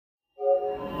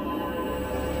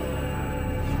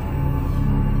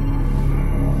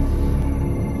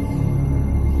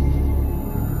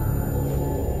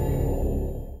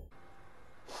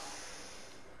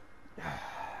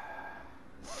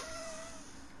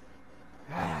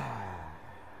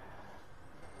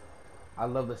I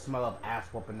love the smell of ass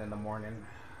whooping in the morning.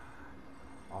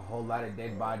 A whole lot of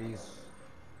dead bodies.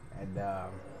 And a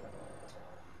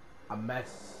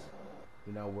mess,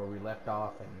 you know, where we left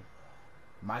off. And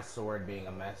my sword being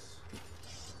a mess.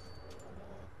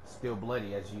 Still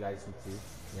bloody, as you guys can see.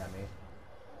 You know what I mean?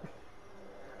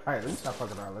 Alright, let's stop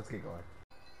fucking around. Let's get going.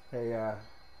 Hey,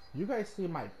 you guys see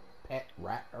my pet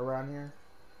rat around here?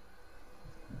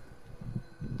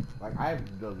 Like, I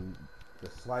have the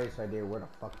slightest idea where the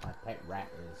fuck my pet rat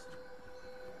is.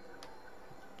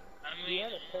 I mean,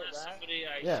 somebody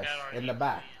I yes, chat on in the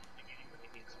back.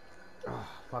 Oh,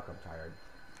 fuck, I'm tired.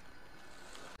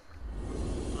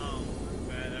 Oh,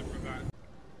 bad, I forgot.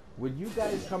 Would you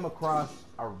guys come across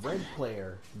a red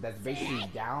player that's basically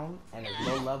down and is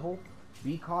low level,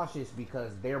 be cautious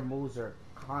because their moves are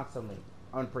constantly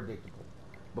unpredictable.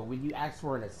 But when you ask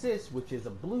for an assist, which is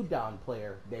a blue down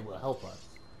player, they will help us.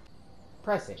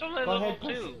 Press it. It's only Go level ahead,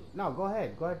 press 2. it. No, go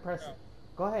ahead. Go ahead, press it.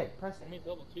 Go ahead, press it. I mean,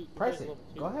 level 2. Press it.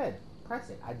 Go ahead. Press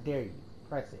it. I dare you.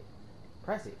 Press it.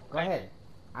 Press it. Go ahead.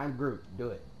 I'm Groot. Do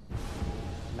it.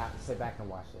 Not sit back and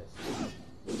watch this.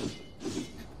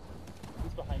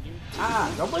 He's behind you.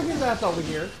 Ah, don't bring his ass over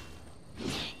here.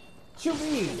 Shoot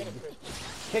me.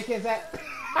 Kick his ass.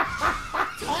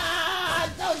 I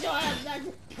told your ass back.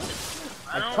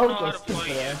 I don't know how to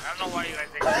play it. I don't know why you guys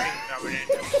think I'm in.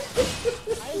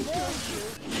 I warned you.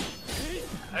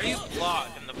 How do you block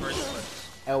in the first place?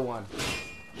 L1.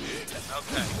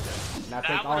 Okay. Now take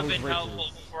That all would have his been riches. helpful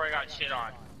before I got shit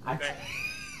on. Okay.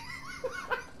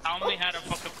 Tell me how to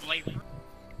fucking play.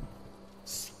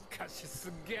 しかしす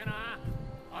っげえな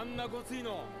あんなごつい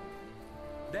の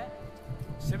で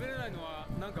喋れないのは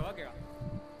なんかわけが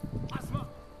あすまん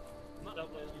まあいろ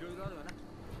いろあるわな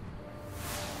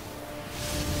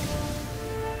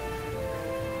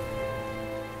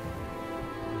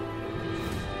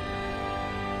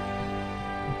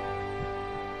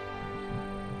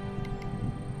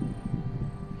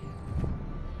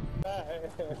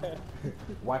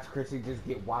Watch Chrissy just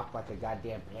get whopped like a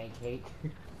goddamn pancake.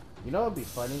 You know, it'd be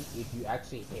funny if you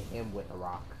actually hit him with a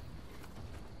rock.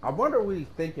 I wonder what he's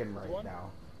thinking right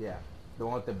now. Yeah, the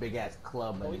one with the big ass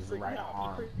club in his right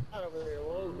arm.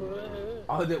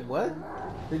 Oh, did what?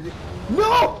 Did you...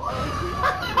 No!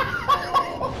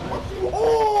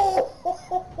 Oh!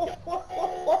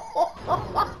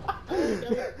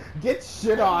 Get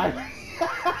shit on.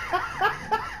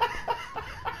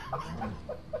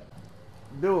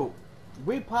 Dude,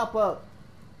 we pop up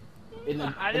in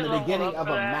the beginning of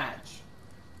a match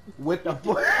with the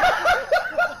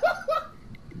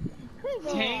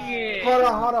Dang it!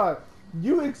 Hold on.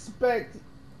 You expect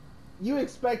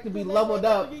to be leveled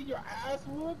up?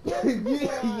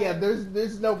 Yeah,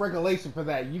 there's no regulation for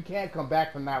that. You can't come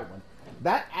back from that one.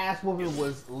 That ass whooping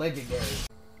was legendary.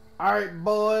 All right,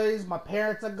 boys, my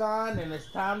parents are gone, and it's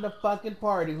time to fucking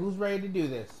party. Who's ready to do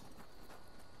this?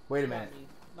 Wait a minute.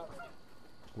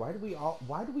 Why do we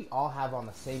all have on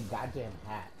the same goddamn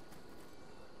hat?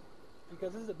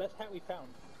 Because this is the best hat we found.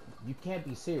 You can't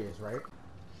be serious, right?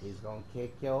 He's gonna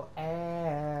kick your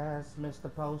ass, Mr.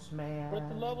 Postman. With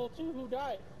the level 2 who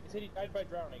died. He said he died by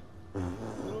drowning.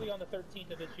 Literally on the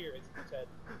 13th of this year, it said.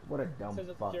 What a dumb it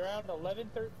says fuck. it's around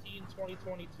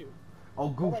 11/13/2022. Oh,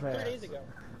 goof like ass. 3 days ago.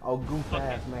 Oh, goof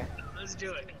ass, man. Let's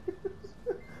do it.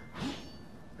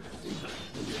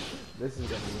 This is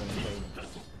gonna be entertaining.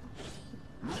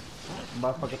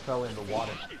 Motherfucker fell in the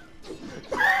water.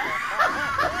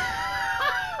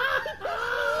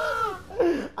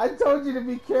 I told you to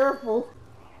be careful.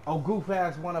 Oh, goof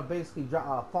ass wanna basically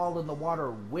fall in the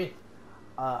water with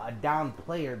a down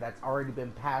player that's already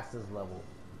been past his level.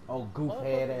 Oh, goof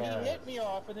head ass. He hit me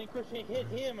off, and then Christian hit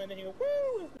him, and then he go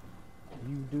woo.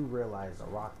 You do realize a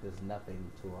rock does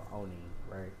nothing to an Oni,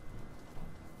 right?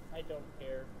 I don't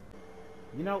care.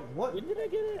 You know what? When did I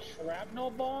get a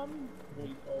shrapnel bomb?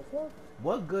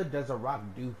 What good does a rock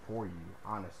do for you,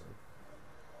 honestly?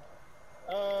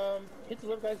 Hit the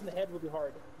little guys in the head would be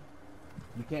hard.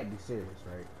 You can't be serious,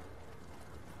 right?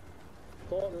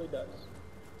 Well, it really does.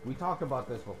 We talked about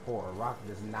this before. A rock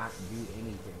does not do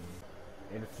anything.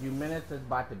 In a few minutes, it's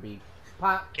about to be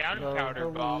pop. Gunpowder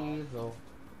bomb.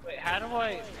 Wait, how do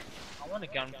I want a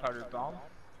gunpowder bomb.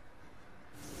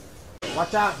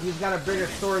 Watch out, he's got a bigger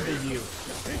sword than you.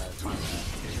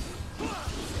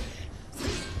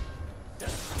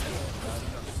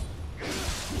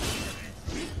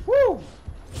 Woo!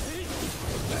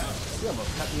 You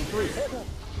almost cut me in 3.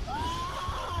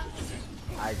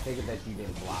 I take it that you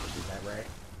didn't block, is that right?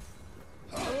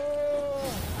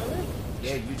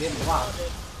 Yeah, you didn't block.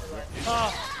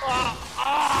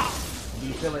 Do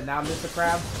you feel it now, Mr.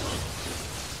 Krabs?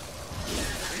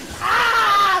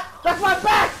 Ah! That's my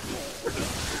back!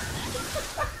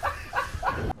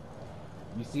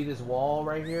 see this wall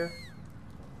right here?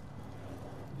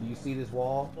 Do you see this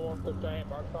wall? The one with the giant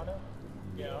marks on it?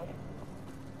 Yeah.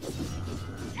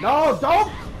 No,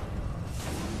 don't!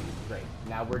 Great,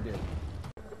 now we're doomed.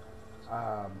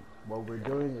 What we're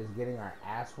doing is getting our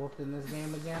ass whooped in this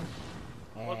game again.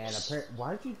 And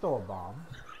why did you throw a bomb?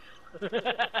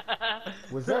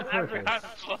 Was that purpose? I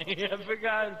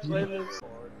forgot to play this.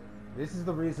 This is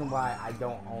the reason why I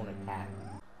don't own a cat.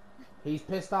 He's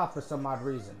pissed off for some odd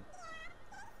reason.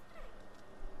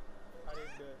 I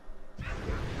didn't do it.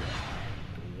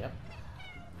 Yep.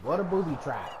 What a booby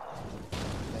trap.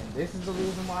 And this is the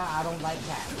reason why I don't like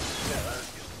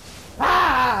cats.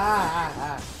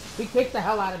 Ah! He kicked the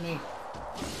hell out of me.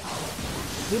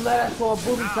 He led us to a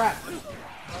booby trap.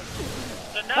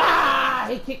 Ah!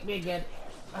 He kicked me again.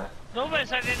 Nobody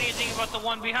said anything about the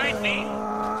one behind me.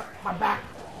 My back.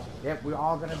 Yep, we're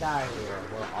all gonna die here.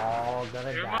 We're all gonna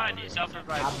die. Never mind, it's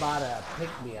self-revival. How about a pick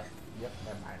me up? Yep,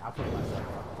 never mind. I'll put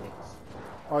myself up picks.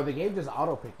 Or the game just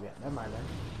auto pick me up. Never mind, man.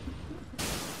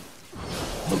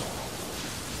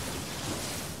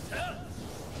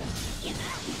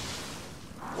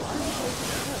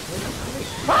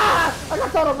 Ah! I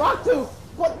got thrown a rock too!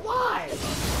 What? Why?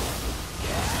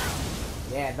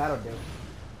 Yeah, that'll do.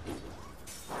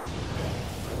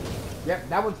 Yep,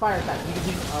 that one's fire attack. You can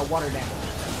do water damage.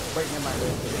 Wait, never mind.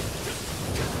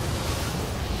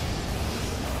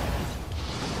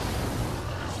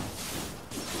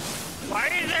 Why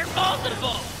is there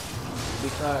multiple?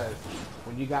 Because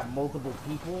when you got multiple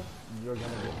people, you're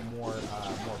gonna get more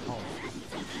opponents.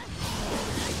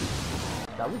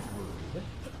 That was rude.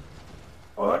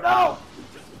 Oh no!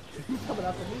 He's coming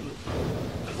after me.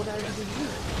 What did I do to you?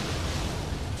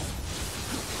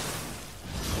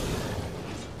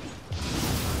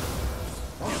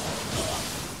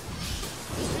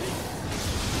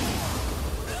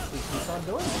 He keeps on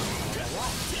doing it.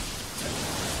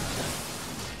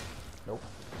 Nope.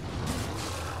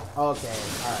 Okay,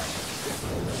 alright.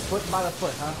 Foot by the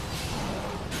foot, huh?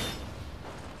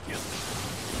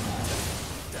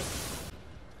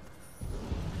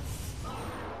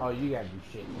 Oh, you gotta be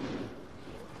shitting me.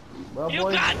 Well, You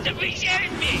boys, got to be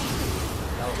shitting me!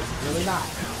 no, he's really not.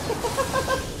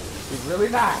 He's really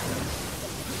not.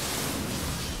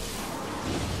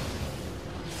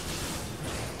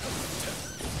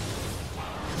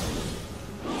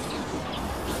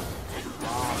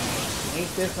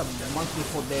 Ain't this a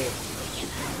monkeyful day?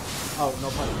 Oh, no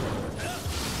pun.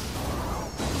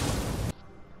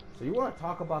 So you want to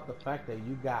talk about the fact that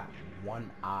you got one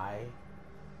eye?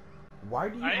 Why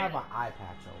do you have an eye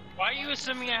patch on? Why are you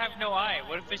assuming I have no eye?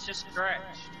 What if it's just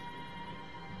stretched?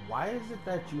 Why is it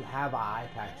that you have an eye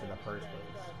patch in the first place?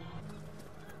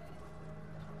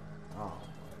 Oh.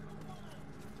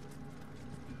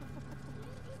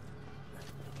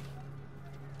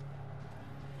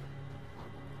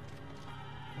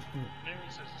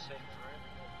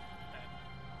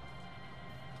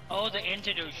 Oh, the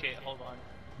antidote shit. Hold on.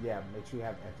 Yeah, make sure you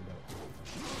have antidote.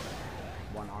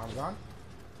 One arm gone.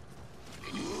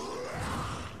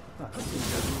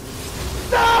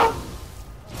 No!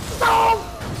 No!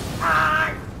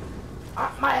 Ah!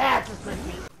 My ass is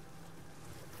crispy.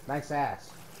 Nice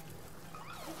ass.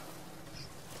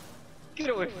 Get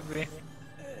away from me.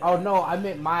 Oh no, I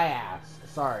meant my ass.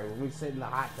 Sorry, when we sit in the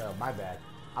hot tub, my bad.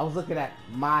 I was looking at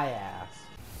my ass.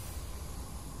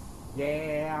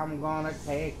 Yeah, I'm gonna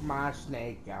take my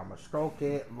snake, I'ma stroke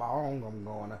it long, I'm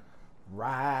gonna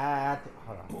ride.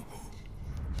 Hold on.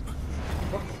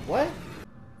 What?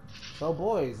 So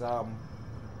boys,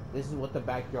 this is what the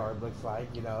backyard looks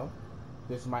like, you know.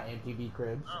 This is my MTV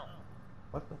cribs. Oh.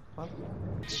 What the fuck?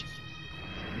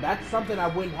 That's something I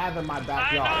wouldn't have in my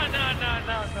backyard.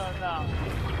 No.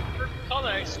 Call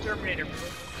the exterminator.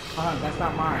 That's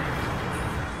not mine.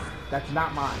 That's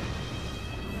not mine.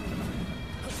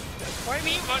 What do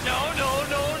you mean? No.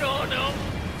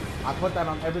 I put that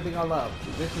on everything I love.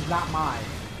 This is not mine.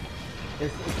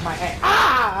 It's my ex.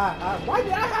 Why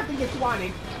did I have to get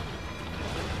swatted?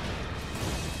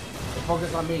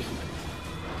 Focus on me.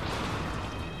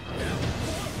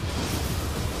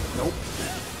 Nope.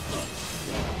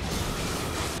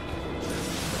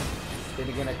 Then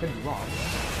again, I could be wrong.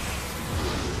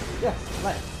 Yes,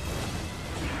 let's.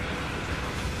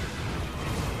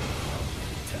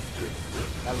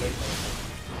 That late.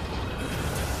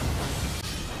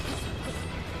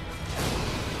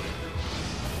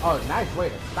 Oh, nice way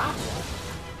to stop that.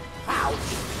 Ouch.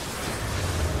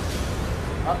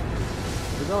 Up.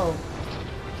 Here we go.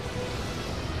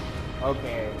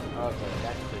 Okay,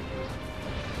 that's creepy.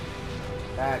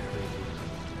 That's creepy.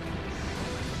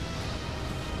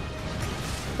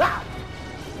 Ah!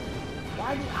 Why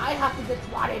Why did I have to get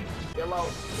swatted? Yellow.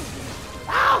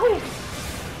 Ow!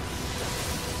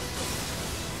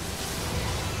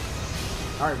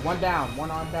 Alright, one down. One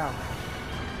arm down.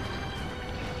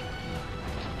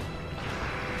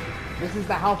 This is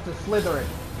the house to Slytherin.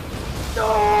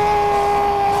 No!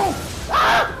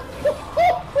 Ah!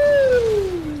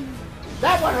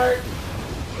 That one hurt!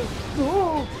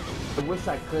 I wish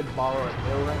I could borrow a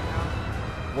heal right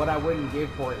now. What I wouldn't give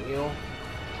for a heal.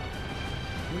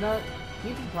 You know,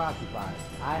 keep me preoccupied.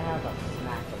 I have a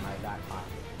snack in my back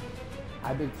pocket.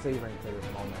 I've been savoring for this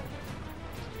moment.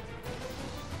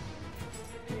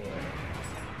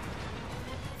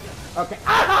 Yeah. Okay.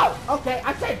 Ow! Okay,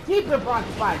 I said keep me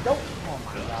preoccupied. Don't. Oh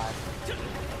my god.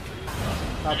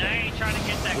 Okay. I ain't trying to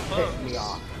get that close. Pissed me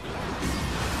off.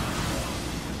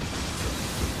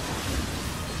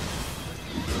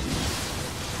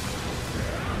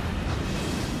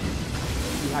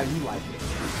 See how you like it.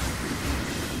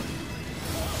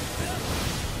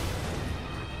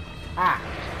 Ah.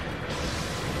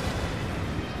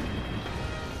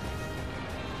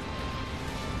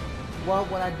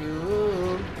 What would I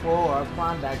do for a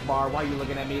Klondike bar? Why are you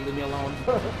looking at me? Leave me alone.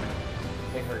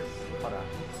 It hurts. Hold on.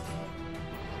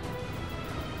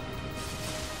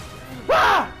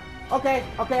 Ah! Okay,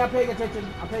 okay, I'm paying attention.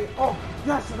 I'm paying. Oh,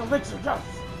 yes, an elixir, yes.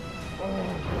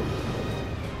 Oh.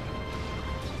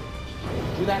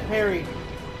 Do that parry.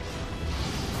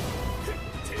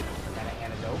 Got an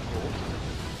antidote. Cool.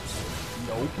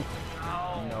 Nope.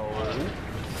 Oh. No.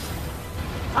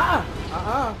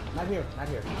 Not here. Not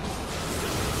here.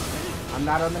 I'm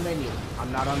not on the menu.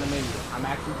 I'm not on the menu. I'm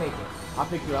actually taking. I'll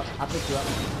pick you up. I'll pick you up.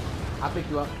 I'll pick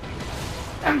you up.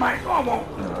 And my normal.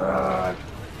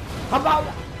 How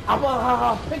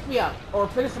about pick me up or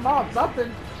finish him off?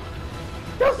 Something.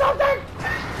 Do something.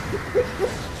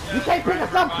 You can't pick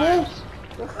us up, fool.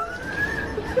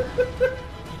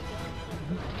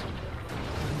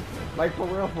 Like for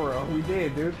real, we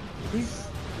did, dude.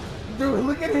 Dude,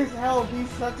 look at his health. He's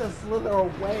such a slither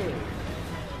away.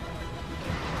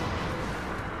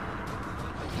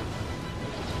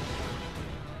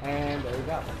 And there we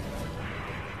go.